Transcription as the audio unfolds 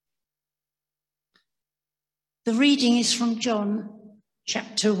The reading is from John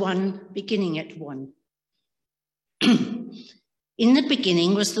chapter 1, beginning at 1. In the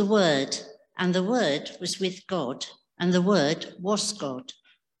beginning was the Word, and the Word was with God, and the Word was God.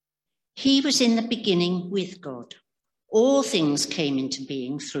 He was in the beginning with God. All things came into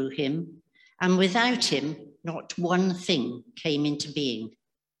being through him, and without him, not one thing came into being.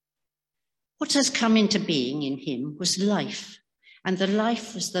 What has come into being in him was life, and the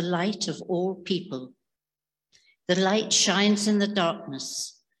life was the light of all people. The light shines in the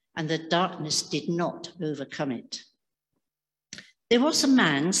darkness, and the darkness did not overcome it. There was a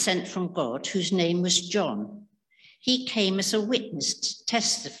man sent from God whose name was John. He came as a witness to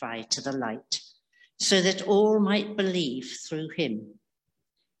testify to the light, so that all might believe through him.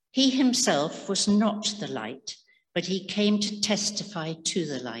 He himself was not the light, but he came to testify to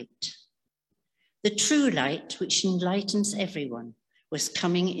the light. The true light, which enlightens everyone, was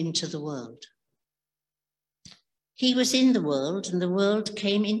coming into the world. He was in the world, and the world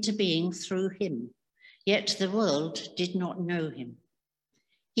came into being through him, yet the world did not know him.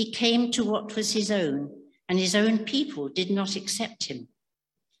 He came to what was his own, and his own people did not accept him.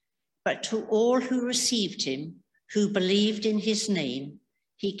 But to all who received him, who believed in his name,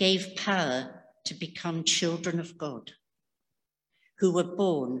 he gave power to become children of God, who were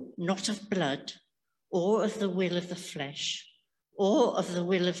born not of blood, or of the will of the flesh, or of the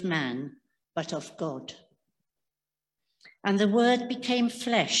will of man, but of God. And the Word became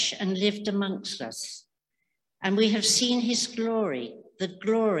flesh and lived amongst us, and we have seen his glory, the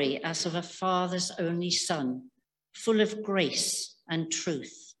glory as of a Father's only Son, full of grace and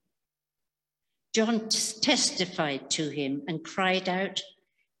truth. John testified to him and cried out,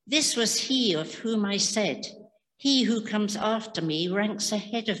 "This was he of whom I said, 'He who comes after me ranks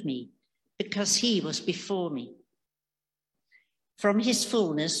ahead of me, because he was before me.' From his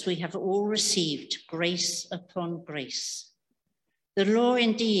fullness we have all received grace upon grace. The law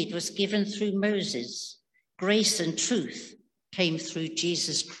indeed was given through Moses. Grace and truth came through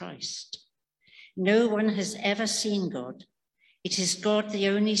Jesus Christ. No one has ever seen God. It is God, the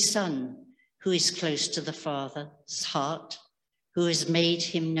only Son, who is close to the Father's heart, who has made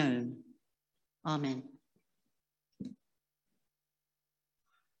him known." Amen.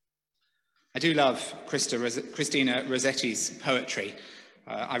 I do love Christina Rossetti's poetry.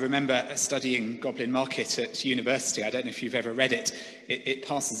 I remember studying Goblin Market at university. I don't know if you've ever read it. It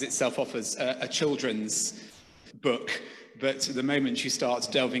passes itself off as a children's book, but the moment you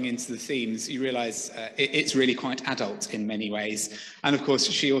start delving into the themes, you realise it's really quite adult in many ways. And of course,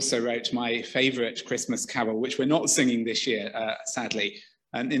 she also wrote my favourite Christmas carol, which we're not singing this year, sadly,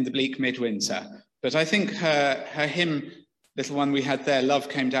 In the Bleak Midwinter. But I think her hymn, little one we had there, "Love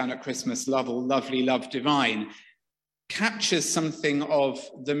came down at Christmas, love, all lovely, love divine," captures something of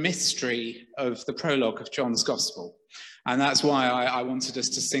the mystery of the prologue of John's Gospel. And that's why I wanted us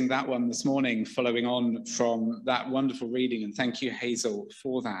to sing that one this morning, following on from that wonderful reading. And thank you, Hazel,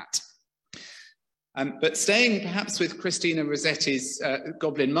 for that. But staying perhaps with Christina Rossetti's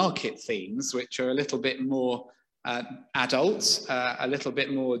Goblin Market themes, which are a little bit more adult, a little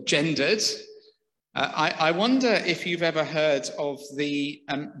bit more gendered, I wonder if you've ever heard of the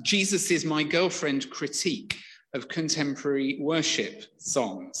Jesus is My Girlfriend critique of contemporary worship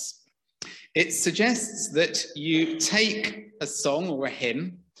songs. It suggests that you take a song or a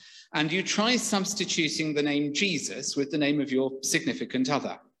hymn and you try substituting the name Jesus with the name of your significant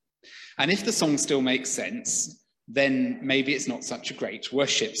other. And if the song still makes sense, then maybe it's not such a great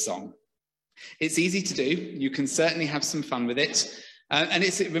worship song. It's easy to do. You can certainly have some fun with it. And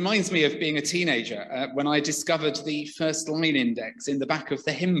it reminds me of being a teenager when I discovered the first line index in the back of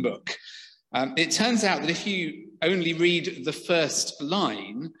the hymn book. It turns out that if you only read the first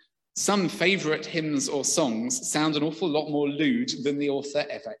line, some favourite hymns or songs sound an awful lot more lewd than the author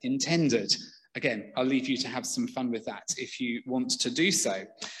ever intended. Again, I'll leave you to have some fun with that if you want to do so.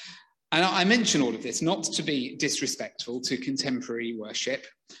 And I mention all of this not to be disrespectful to contemporary worship.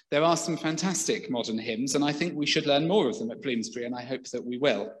 There are some fantastic modern hymns, and I think we should learn more of them at Bloomsbury, and I hope that we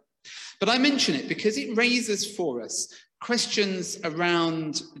will. But I mention it because it raises for us questions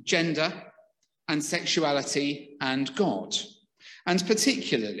around gender and sexuality and God, and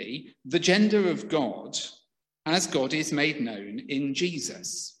particularly the gender of God as God is made known in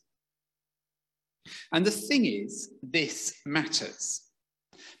Jesus. And the thing is, this matters,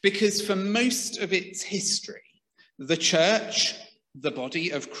 because for most of its history, the church, the body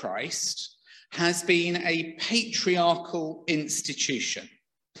of Christ, has been a patriarchal institution,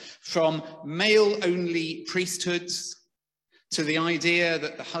 from male-only priesthoods to the idea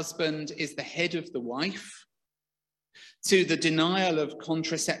that the husband is the head of the wife, to the denial of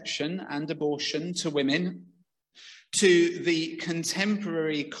contraception and abortion to women, to the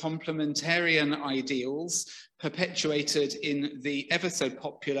contemporary complementarian ideals perpetuated in the ever so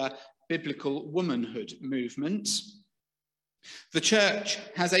popular biblical womanhood movement, the church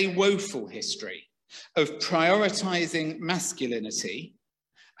has a woeful history of prioritizing masculinity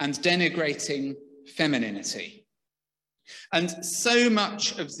and denigrating femininity. And so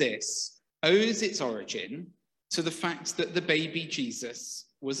much of this owes its origin to the fact that the baby Jesus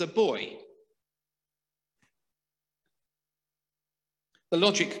was a boy. The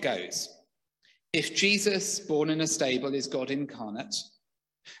logic goes, if Jesus, born in a stable, is God incarnate,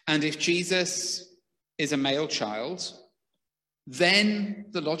 and if Jesus is a male child, then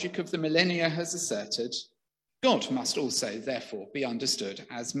the logic of the millennia has asserted God must also, therefore, be understood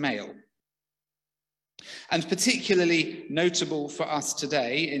as male. And particularly notable for us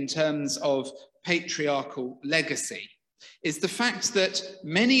today in terms of patriarchal legacy is the fact that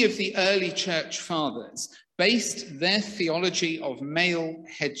many of the early church fathers based their theology of male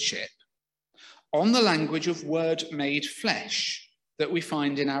headship on the language of word made flesh that we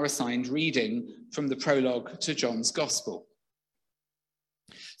find in our assigned reading from the prologue to John's Gospel.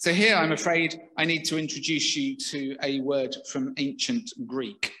 So here, I'm afraid, I need to introduce you to a word from ancient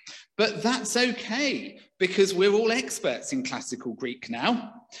Greek. But that's okay, because we're all experts in classical Greek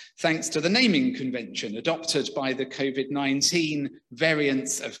now, thanks to the naming convention adopted by the COVID-19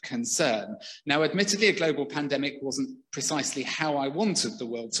 variants of concern. Now, admittedly, a global pandemic wasn't precisely how I wanted the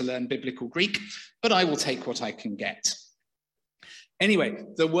world to learn biblical Greek, but I will take what I can get. Anyway,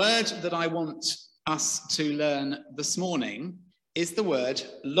 the word that I want us to learn this morning is the word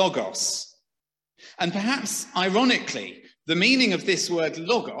logos. And perhaps ironically, the meaning of this word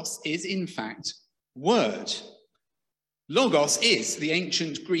logos is in fact word. Logos is the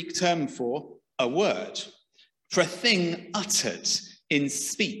ancient Greek term for a word, for a thing uttered in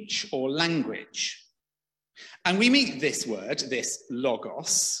speech or language. And we meet this word, this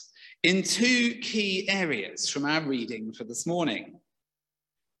logos, in two key areas from our reading for this morning.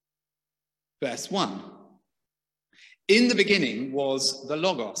 Verse 1. In the beginning was the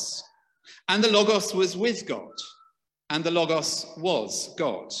Logos, and the Logos was with God, and the Logos was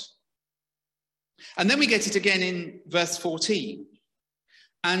God. And then we get it again in verse 14.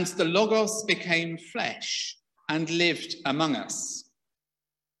 And the Logos became flesh and lived among us.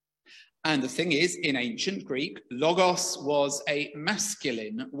 And the thing is, in ancient Greek, Logos was a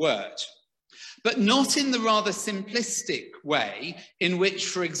masculine word, but not in the rather simplistic way in which,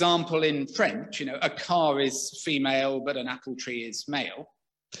 for example, in French, a car is female, but an apple tree is male.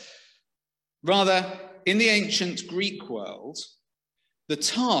 Rather, in the ancient Greek world, the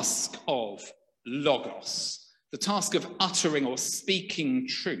task of logos, the task of uttering or speaking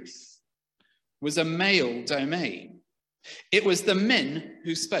truth, was a male domain. It was the men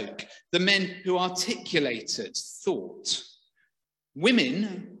who spoke, the men who articulated thought.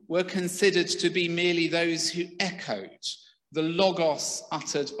 Women were considered to be merely those who echoed the logos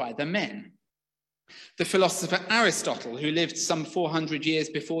uttered by the men. The philosopher Aristotle, who lived some 400 years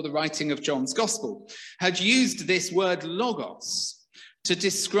before the writing of John's Gospel, had used this word logos to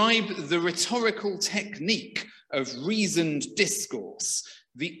describe the rhetorical technique of reasoned discourse,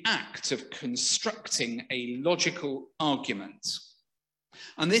 the act of constructing a logical argument.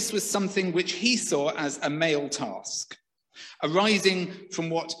 And this was something which he saw as a male task, arising from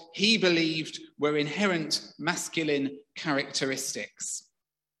what he believed were inherent masculine characteristics.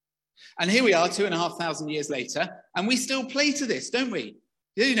 And here we are 2,500 years later, and we still play to this, don't we?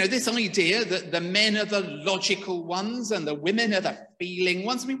 This idea that the men are the logical ones and the women are the feeling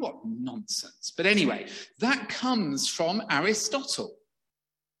ones. I mean, what nonsense. But anyway, that comes from Aristotle.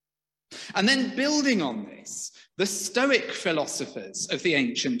 And then building on this, the Stoic philosophers of the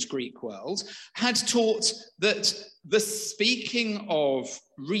ancient Greek world had taught that the speaking of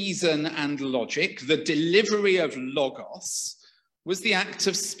reason and logic, the delivery of logos, was the act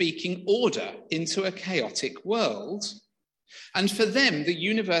of speaking order into a chaotic world. And for them, the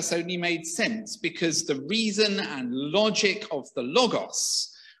universe only made sense because the reason and logic of the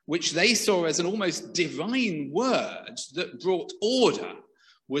logos, which they saw as an almost divine word that brought order,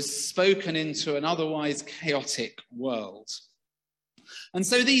 was spoken into an otherwise chaotic world. And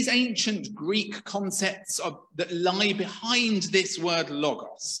so these ancient Greek concepts that lie behind this word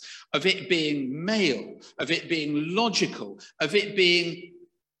logos, of it being male, of it being logical, of it being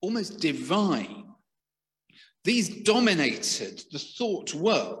almost divine, these dominated the thought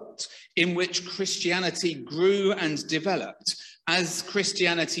world in which Christianity grew and developed as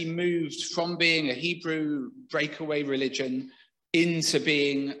Christianity moved from being a Hebrew breakaway religion into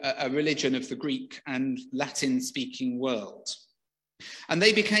being a religion of the Greek and Latin-speaking world. And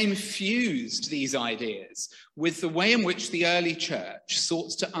they became fused, these ideas, with the way in which the early church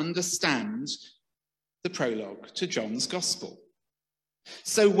sought to understand the prologue to John's Gospel.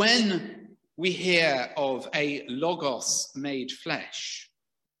 So when we hear of a logos made flesh,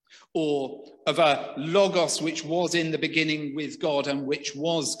 or of a logos which was in the beginning with God and which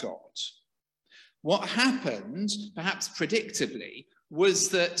was God, what happened, perhaps predictably, was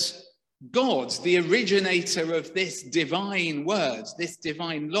that God, the originator of this divine word, this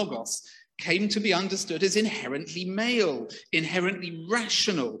divine logos, came to be understood as inherently male, inherently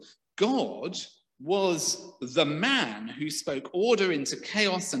rational. God was the man who spoke order into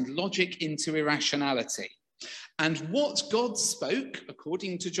chaos and logic into irrationality. And what God spoke,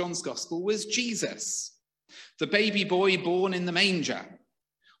 according to John's Gospel, was Jesus. The baby boy born in the manger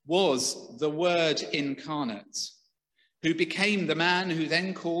was the Word incarnate, who became the man who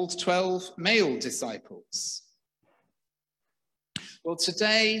then called 12 male disciples. Well,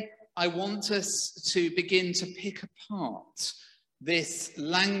 today I want us to begin to pick apart this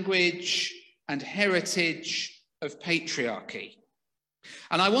language and heritage of patriarchy.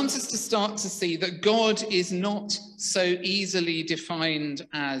 And I want us to start to see that God is not so easily defined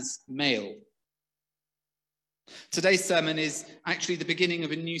as male. Today's sermon is actually the beginning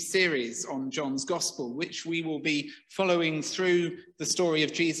of a new series on John's Gospel, which we will be following through the story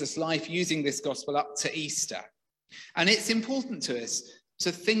of Jesus' life using this Gospel up to Easter. And it's important to us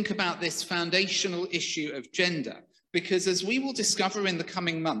to think about this foundational issue of gender, because as we will discover in the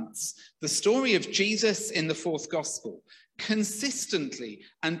coming months, the story of Jesus in the fourth Gospel consistently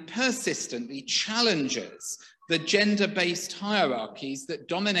and persistently challenges the gender-based hierarchies that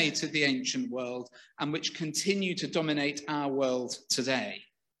dominated the ancient world and which continue to dominate our world today.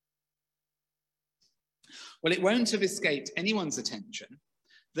 Well, it won't have escaped anyone's attention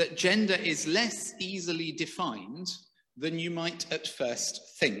that gender is less easily defined than you might at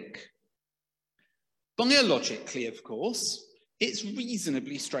first think. Biologically, of course, it's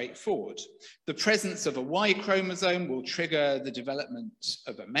reasonably straightforward. The presence of a Y chromosome will trigger the development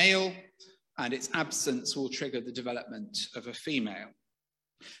of a male, and its absence will trigger the development of a female.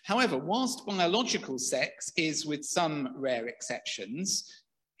 However, whilst biological sex is, with some rare exceptions,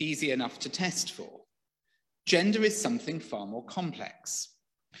 easy enough to test for, gender is something far more complex.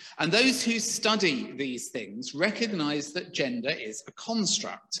 And those who study these things recognize that gender is a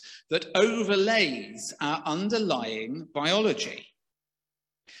construct that overlays our underlying biology.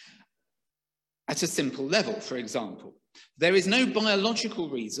 At a simple level, for example, there is no biological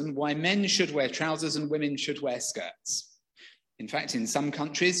reason why men should wear trousers and women should wear skirts. In fact, in some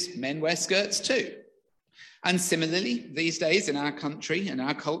countries, men wear skirts too. And similarly, these days in our country, in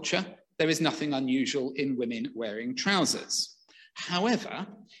our culture, there is nothing unusual in women wearing trousers. However,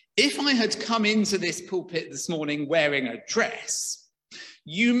 if I had come into this pulpit this morning wearing a dress,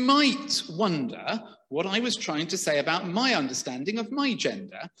 you might wonder what I was trying to say about my understanding of my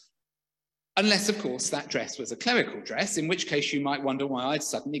gender, unless, of course, that dress was a clerical dress, in which case you might wonder why I'd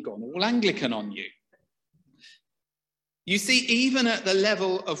suddenly gone all Anglican on you. You see, even at the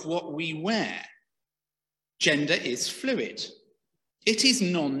level of what we wear, gender is fluid. It is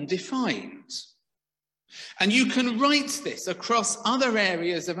non-defined. And you can write this across other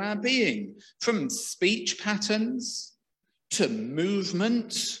areas of our being, from speech patterns to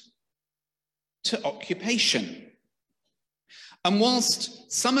movement to occupation. And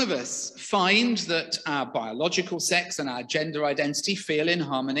whilst some of us find that our biological sex and our gender identity feel in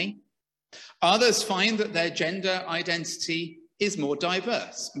harmony, others find that their gender identity is more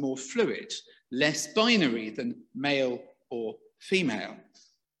diverse, more fluid, less binary than male or female.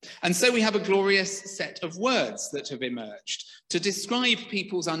 And so we have a glorious set of words that have emerged to describe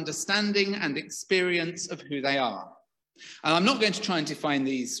people's understanding and experience of who they are. And I'm not going to try and define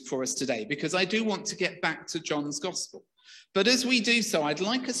these for us today, because I do want to get back to John's Gospel. But as we do so, I'd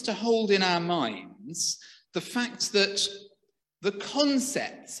like us to hold in our minds the fact that the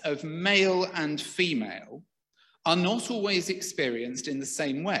concepts of male and female are not always experienced in the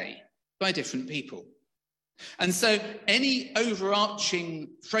same way by different people. And so any overarching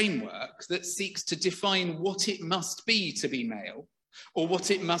framework that seeks to define what it must be to be male or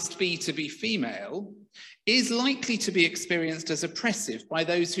what it must be to be female is likely to be experienced as oppressive by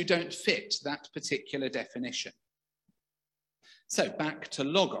those who don't fit that particular definition. So back to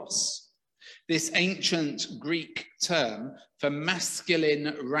logos, this ancient Greek term for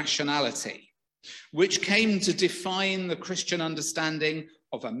masculine rationality, which came to define the Christian understanding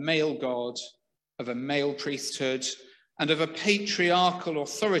of a male God, of a male priesthood, and of a patriarchal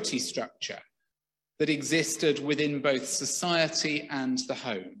authority structure that existed within both society and the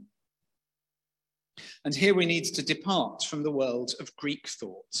home. And here we need to depart from the world of Greek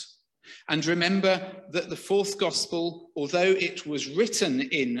thought and remember that the fourth gospel, although it was written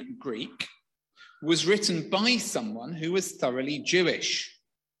in Greek, was written by someone who was thoroughly Jewish.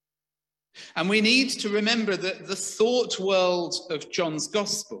 And we need to remember that the thought world of John's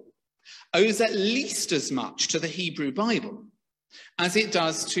gospel owes at least as much to the Hebrew Bible as it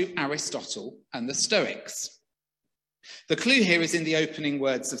does to Aristotle and the Stoics. The clue here is in the opening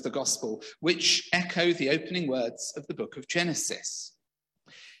words of the gospel, which echo the opening words of the book of Genesis.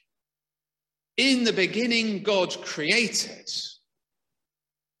 In the beginning, God created.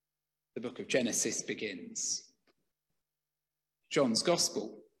 The book of Genesis begins. John's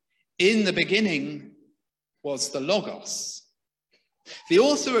gospel. In the beginning was the Logos. The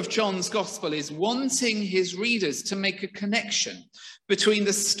author of John's gospel is wanting his readers to make a connection between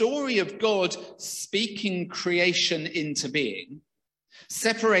the story of God speaking creation into being,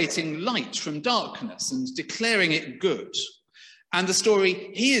 separating light from darkness and declaring it good, and the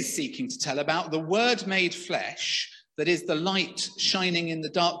story he is seeking to tell about the Word made flesh, that is the light shining in the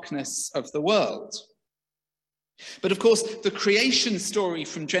darkness of the world. But of course, the creation story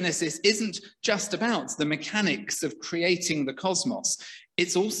from Genesis isn't just about the mechanics of creating the cosmos.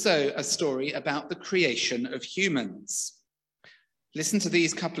 It's also a story about the creation of humans. Listen to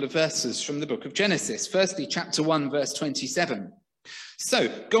these couple of verses from the book of Genesis. Firstly, chapter 1, verse 27. So,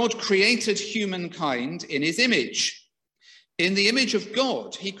 God created humankind in his image. In the image of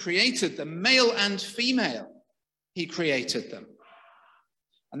God, he created them, male and female. He created them.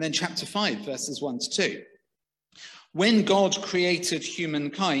 And then chapter 5, verses 1 to 2. When God created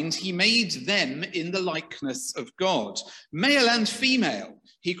humankind, he made them in the likeness of God. Male and female,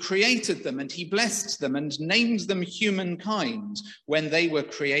 he created them and he blessed them and named them humankind when they were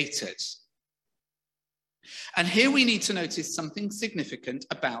created. And here we need to notice something significant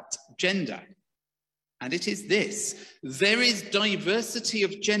about gender. And it is this: there is diversity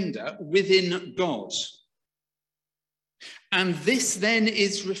of gender within God. And this then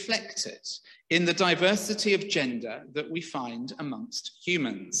is reflected in the diversity of gender that we find amongst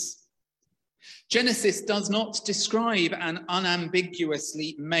humans. Genesis does not describe an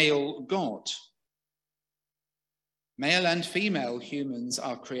unambiguously male God. Male and female humans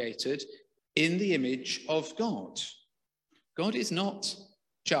are created in the image of God. God is not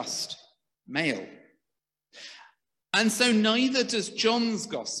just male. And so neither does John's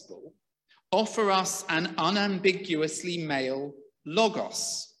gospel offer us an unambiguously male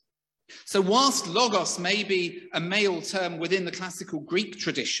logos. So whilst logos may be a male term within the classical Greek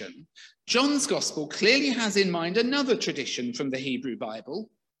tradition, John's gospel clearly has in mind another tradition from the Hebrew Bible,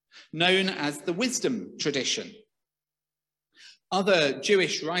 known as the wisdom tradition. Other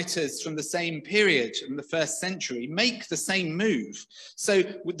Jewish writers from the same period, in the first century, make the same move. So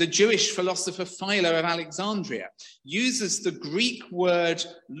the Jewish philosopher Philo of Alexandria uses the Greek word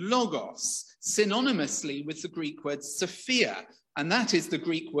logos synonymously with the Greek word sophia, and that is the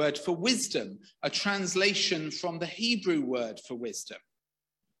Greek word for wisdom, a translation from the Hebrew word for wisdom.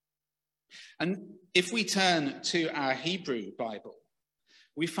 And if we turn to our Hebrew Bible,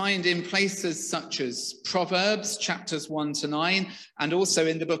 we find in places such as Proverbs chapters 1 to 9, and also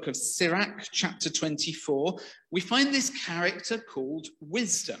in the book of Sirach chapter 24, we find this character called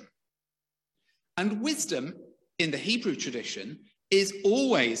wisdom. And wisdom in the Hebrew tradition is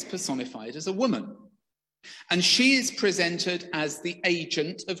always personified as a woman. And she is presented as the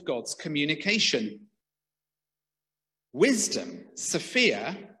agent of God's communication. Wisdom,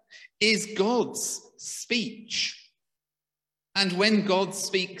 Sophia, is God's speech. And when God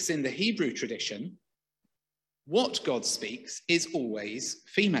speaks in the Hebrew tradition, what God speaks is always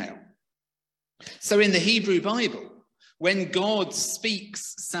female. So in the Hebrew Bible, when God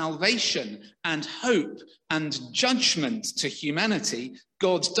speaks salvation and hope and judgment to humanity,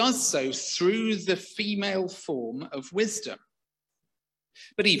 God does so through the female form of wisdom.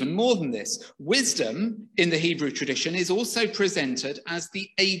 But even more than this, wisdom in the Hebrew tradition is also presented as the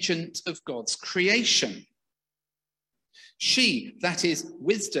agent of God's creation. She, that is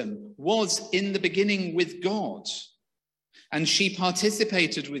wisdom, was in the beginning with God, and she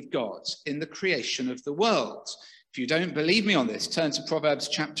participated with God in the creation of the world. If you don't believe me on this, turn to Proverbs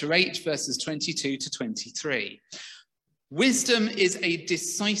chapter 8, verses 22 to 23. Wisdom is a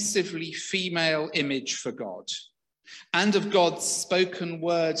decisively female image for God, and of God's spoken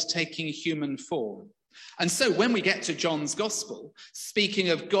word taking human form. And so when we get to John's gospel, speaking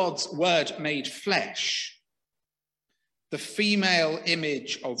of God's word made flesh, the female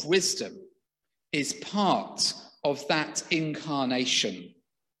image of wisdom is part of that incarnation.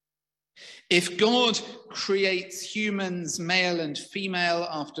 If God creates humans, male and female,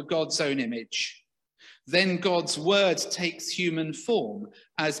 after God's own image, Then God's word takes human form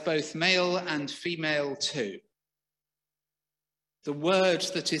as both male and female too. The word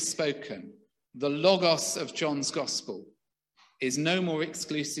that is spoken, the logos of John's gospel, is no more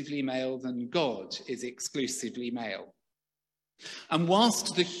exclusively male than God is exclusively male. And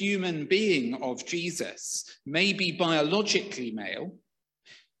whilst the human being of Jesus may be biologically male,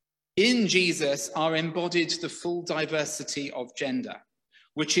 in Jesus are embodied the full diversity of gender,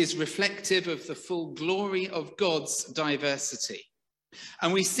 which is reflective of the full glory of God's diversity.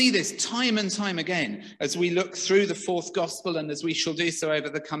 And we see this time and time again as we look through the fourth gospel, and as we shall do so over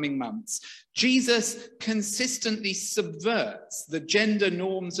the coming months. Jesus consistently subverts the gender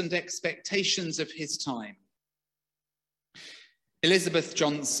norms and expectations of his time. Elizabeth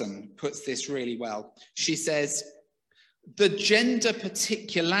Johnson puts this really well. She says, the gender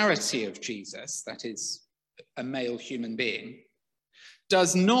particularity of Jesus, that is, a male human being,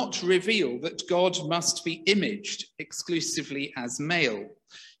 does not reveal that God must be imaged exclusively as male.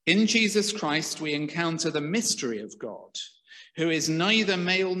 In Jesus Christ, we encounter the mystery of God, who is neither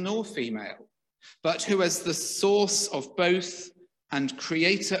male nor female, but who as the source of both and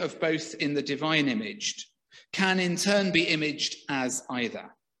creator of both in the divine image, can in turn be imaged as either.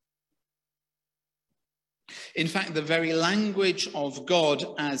 In fact, the very language of God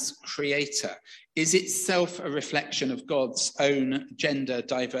as creator is itself a reflection of God's own gender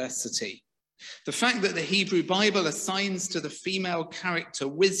diversity. The fact that the Hebrew Bible assigns to the female character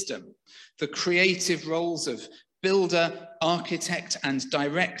wisdom, the creative roles of builder, architect, and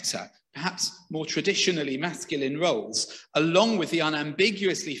director, perhaps more traditionally masculine roles, along with the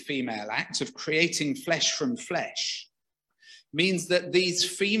unambiguously female act of creating flesh from flesh, means that these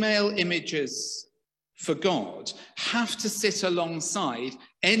female images for God have to sit alongside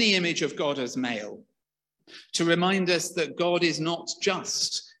any image of God as male, to remind us that God is not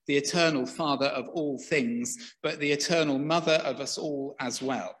just the eternal Father of all things, but the eternal Mother of us all as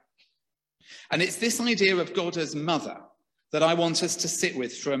well. And it's this idea of God as mother that I want us to sit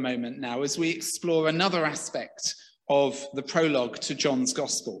with for a moment now as we explore another aspect of the prologue to John's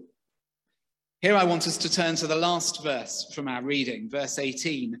Gospel. Here I want us to turn to the last verse from our reading, verse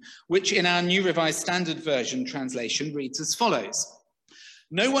 18, which in our New Revised Standard Version translation reads as follows.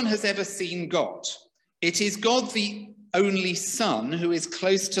 No one has ever seen God. It is God, the only Son, who is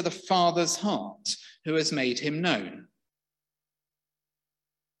close to the Father's heart, who has made him known.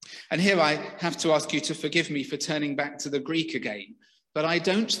 And here I have to ask you to forgive me for turning back to the Greek again, but I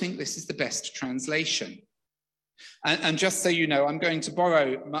don't think this is the best translation. And just so you know, I'm going to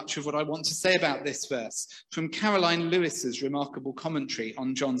borrow much of what I want to say about this verse from Caroline Lewis's remarkable commentary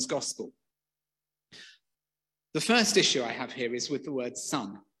on John's Gospel. The first issue I have here is with the word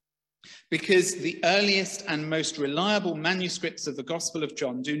son, because the earliest and most reliable manuscripts of the Gospel of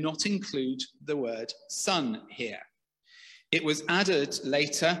John do not include the word son here. It was added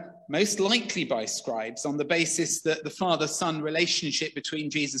later, most likely by scribes, on the basis that the father-son relationship between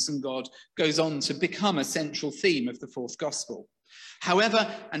Jesus and God goes on to become a central theme of the fourth gospel.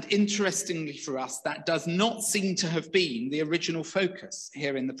 However, and interestingly for us, that does not seem to have been the original focus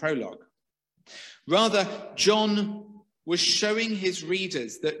here in the prologue. Rather, John was showing his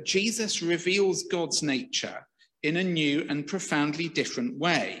readers that Jesus reveals God's nature in a new and profoundly different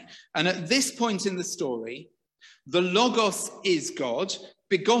way. And at this point in the story, the Logos is God,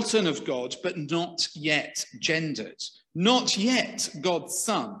 begotten of God, but not yet gendered, not yet God's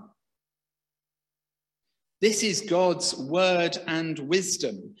Son. This is God's word and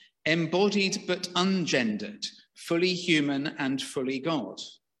wisdom, embodied but ungendered, fully human and fully God.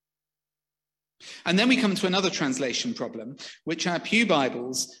 And then we come to another translation problem, which our Pew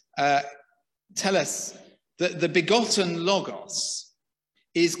Bibles tell us that the begotten Logos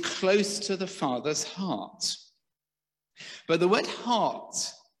is close to the Father's heart. But the word heart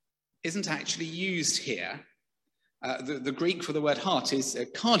isn't actually used here. The Greek for the word heart is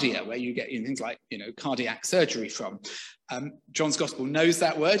cardia, where you get things like, cardiac surgery from. John's Gospel knows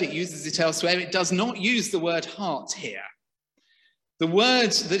that word. It uses it elsewhere. It does not use the word heart here. The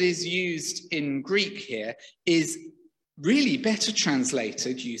word that is used in Greek here is really better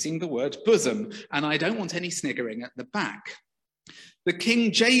translated using the word bosom. And I don't want any sniggering at the back. The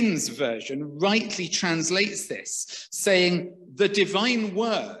King James Version rightly translates this, saying, the divine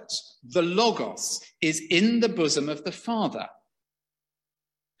word, the Logos, is in the bosom of the Father.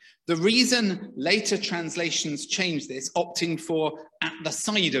 The reason later translations change this, opting for at the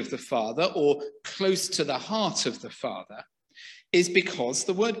side of the Father or close to the heart of the Father, is because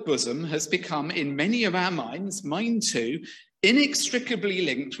the word bosom has become, in many of our minds, mine too, inextricably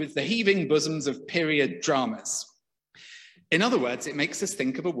linked with the heaving bosoms of period dramas. In other words, it makes us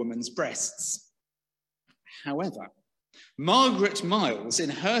think of a woman's breasts. However, Margaret Miles, in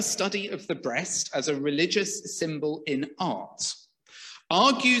her study of the breast as a religious symbol in art,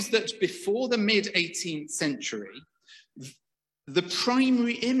 argues that before the mid-18th century, the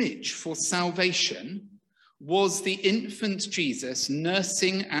primary image for salvation was the infant Jesus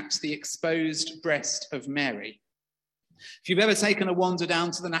nursing at the exposed breast of Mary. If you've ever taken a wander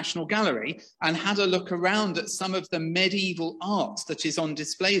down to the National Gallery and had a look around at some of the medieval art that is on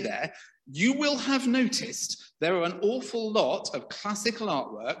display there, you will have noticed there are an awful lot of classical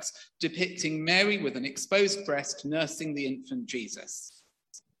artworks depicting Mary with an exposed breast nursing the infant Jesus.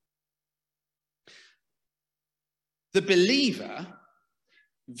 The believer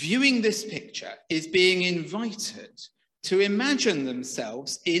viewing this picture is being invited to imagine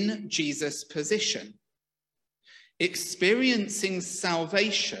themselves in Jesus' position, experiencing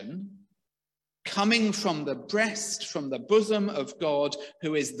salvation coming from the breast, from the bosom of God,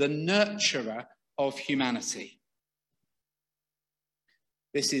 who is the nurturer of humanity.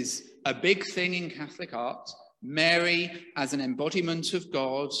 This is a big thing in Catholic art. Mary as an embodiment of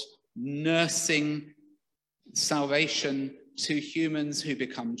God, nursing salvation to humans who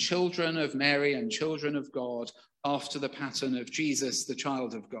become children of Mary and children of God after the pattern of Jesus, the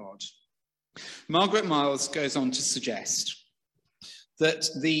child of God. Margaret Miles goes on to suggest that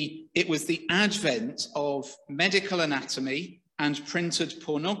it was the advent of medical anatomy and printed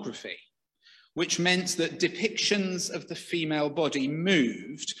pornography, which meant that depictions of the female body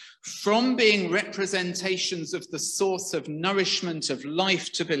moved from being representations of the source of nourishment of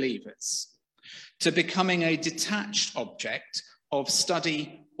life to believers to becoming a detached object of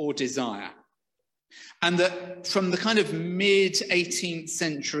study or desire. And that from the kind of mid-18th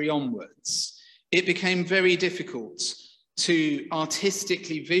century onwards, it became very difficult to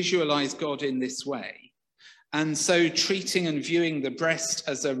artistically visualize God in this way. And so treating and viewing the breast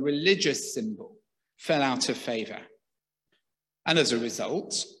as a religious symbol fell out of favor. And as a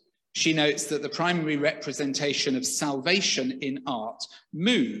result, she notes that the primary representation of salvation in art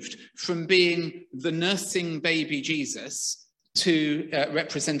moved from being the nursing baby Jesus to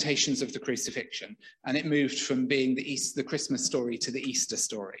representations of the crucifixion. And it moved from being the Christmas story to the Easter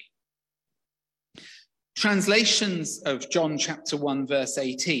story. Translations of John chapter 1, verse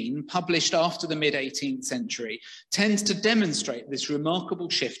 18, published after the mid-18th century, tend to demonstrate this remarkable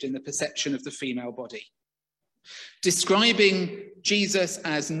shift in the perception of the female body. Describing Jesus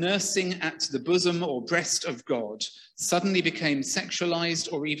as nursing at the bosom or breast of God suddenly became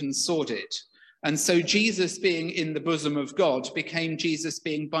sexualized or even sordid. And so Jesus being in the bosom of God became Jesus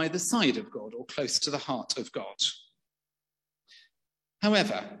being by the side of God or close to the heart of God.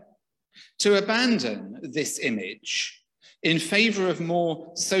 However, to abandon this image in favor of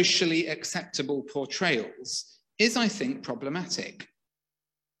more socially acceptable portrayals is, I think, problematic,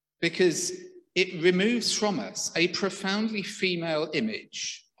 because it removes from us a profoundly female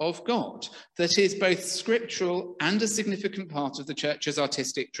image of God that is both scriptural and a significant part of the church's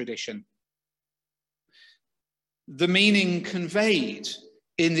artistic tradition. The meaning conveyed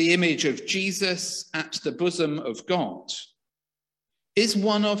in the image of Jesus at the bosom of God is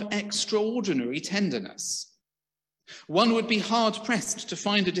one of extraordinary tenderness. One would be hard-pressed to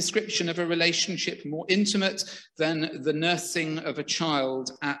find a description of a relationship more intimate than the nursing of a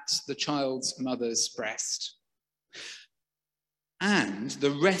child at the child's mother's breast. And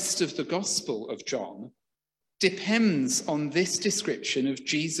the rest of the Gospel of John depends on this description of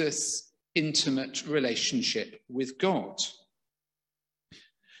Jesus' intimate relationship with God.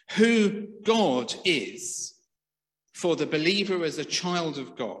 Who God is for the believer as a child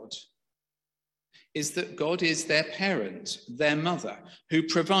of God is that God is their parent, their mother, who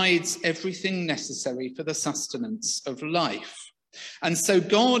provides everything necessary for the sustenance of life. And so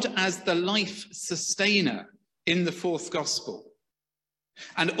God as the life sustainer in the fourth gospel,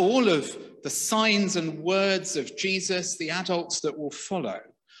 and all of the signs and words of Jesus, the adults that will follow,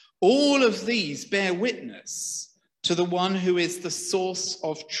 all of these bear witness to the one who is the source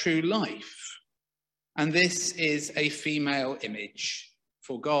of true life. And this is a female image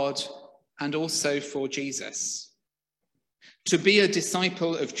for God and also for Jesus. To be a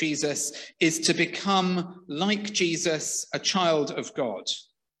disciple of Jesus is to become, like Jesus, a child of God,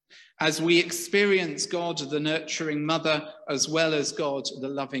 as we experience God, the nurturing mother, as well as God, the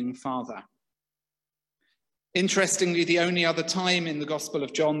loving father. Interestingly, the only other time in the Gospel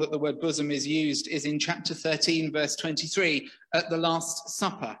of John that the word bosom is used is in chapter 13, verse 23, at the Last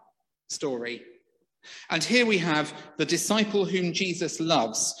Supper story. And here we have the disciple whom Jesus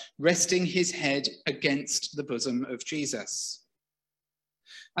loves resting his head against the bosom of Jesus.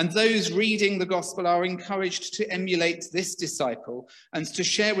 And those reading the gospel are encouraged to emulate this disciple and to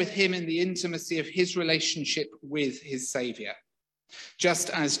share with him in the intimacy of his relationship with his Saviour, just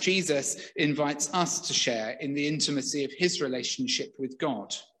as Jesus invites us to share in the intimacy of his relationship with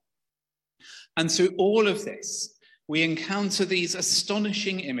God. And through all of this, we encounter these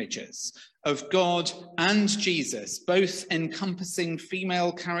astonishing images of God and Jesus, both encompassing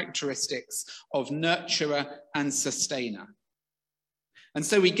female characteristics of nurturer and sustainer. And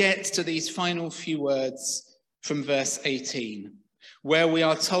so we get to these final few words from verse 18, where we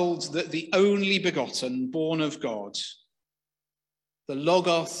are told that the only begotten, born of God, the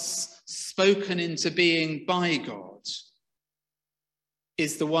Logos, spoken into being by God,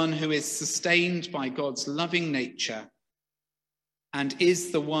 is the one who is sustained by God's loving nature and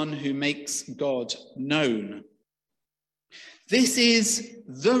is the one who makes God known. This is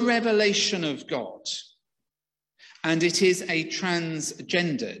the revelation of God, and it is a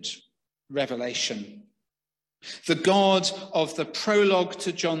transgendered revelation. The God of the prologue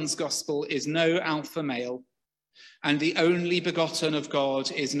to John's Gospel is no alpha male, and the only begotten of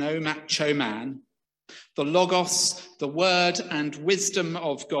God is no macho man. The Logos, the word and wisdom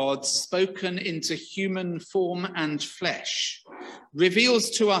of God, spoken into human form and flesh, reveals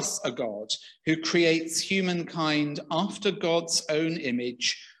to us a God who creates humankind after God's own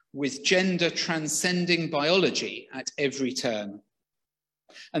image, with gender transcending biology at every turn.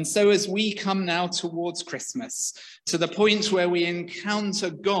 And so as we come now towards Christmas, to the point where we encounter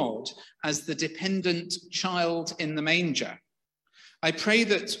God as the dependent child in the manger, I pray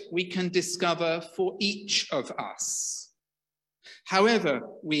that we can discover for each of us, however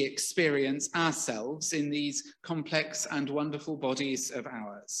we experience ourselves in these complex and wonderful bodies of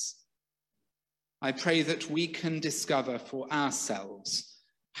ours, I pray that we can discover for ourselves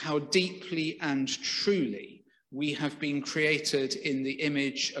how deeply and truly we have been created in the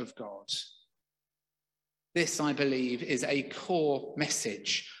image of God. This, I believe, is a core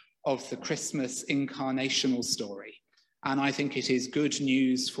message of the Christmas incarnational story. And I think it is good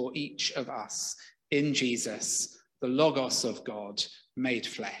news for each of us in Jesus, the Logos of God made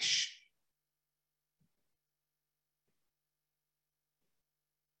flesh.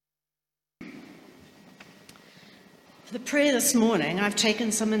 For the prayer this morning, I've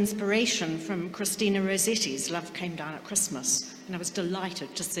taken some inspiration from Christina Rossetti's Love Came Down at Christmas, and I was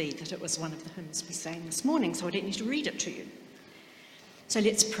delighted to see that it was one of the hymns we sang this morning, so I don't need to read it to you. So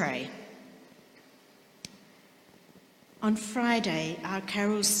let's pray. On Friday, in our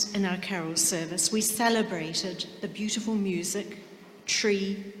carol service, we celebrated the beautiful music,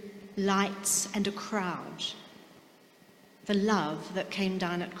 tree, lights, and a crowd. The love that came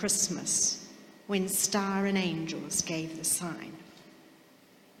down at Christmas, when star and angels gave the sign.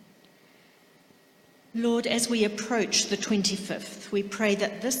 Lord, as we approach the 25th, we pray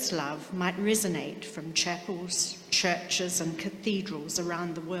that this love might resonate from chapels, churches, and cathedrals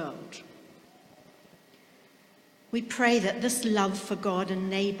around the world. We pray that this love for God and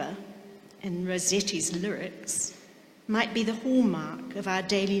neighbour, in Rossetti's lyrics, might be the hallmark of our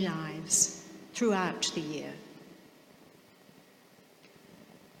daily lives throughout the year.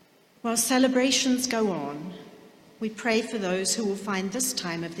 While celebrations go on, we pray for those who will find this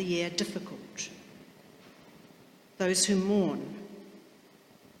time of the year difficult, those who mourn,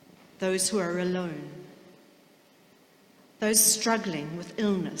 those who are alone, those struggling with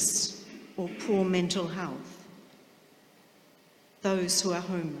illness or poor mental health, those who are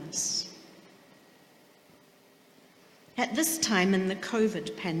homeless. At this time in the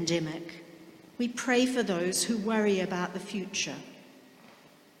COVID pandemic, we pray for those who worry about the future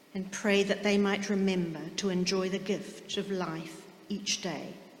and pray that they might remember to enjoy the gift of life each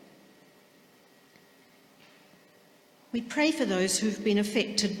day. We pray for those who've been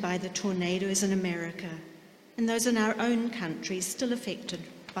affected by the tornadoes in America and those in our own country still affected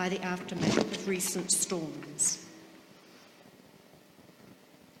by the aftermath of recent storms.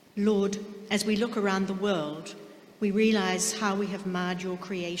 Lord, as we look around the world, we realize how we have marred your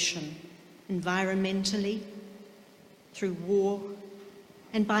creation environmentally, through war,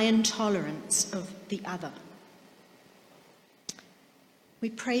 and by intolerance of the other. We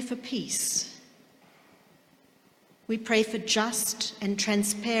pray for peace. We pray for just and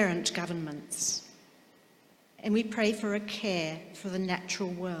transparent governments. And we pray for a care for the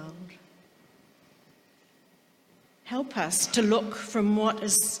natural world. Help us to look from what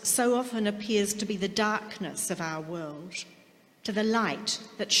so often appears to be the darkness of our world to the light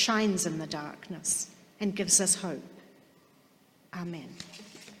that shines in the darkness and gives us hope. Amen.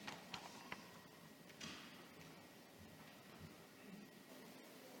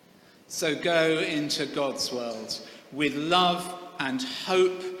 So go into God's world with love and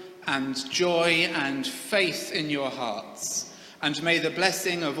hope and joy and faith in your hearts. And may the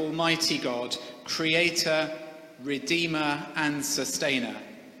blessing of Almighty God, Creator, Redeemer and Sustainer,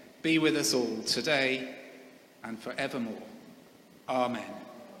 be with us all today and forevermore. Amen.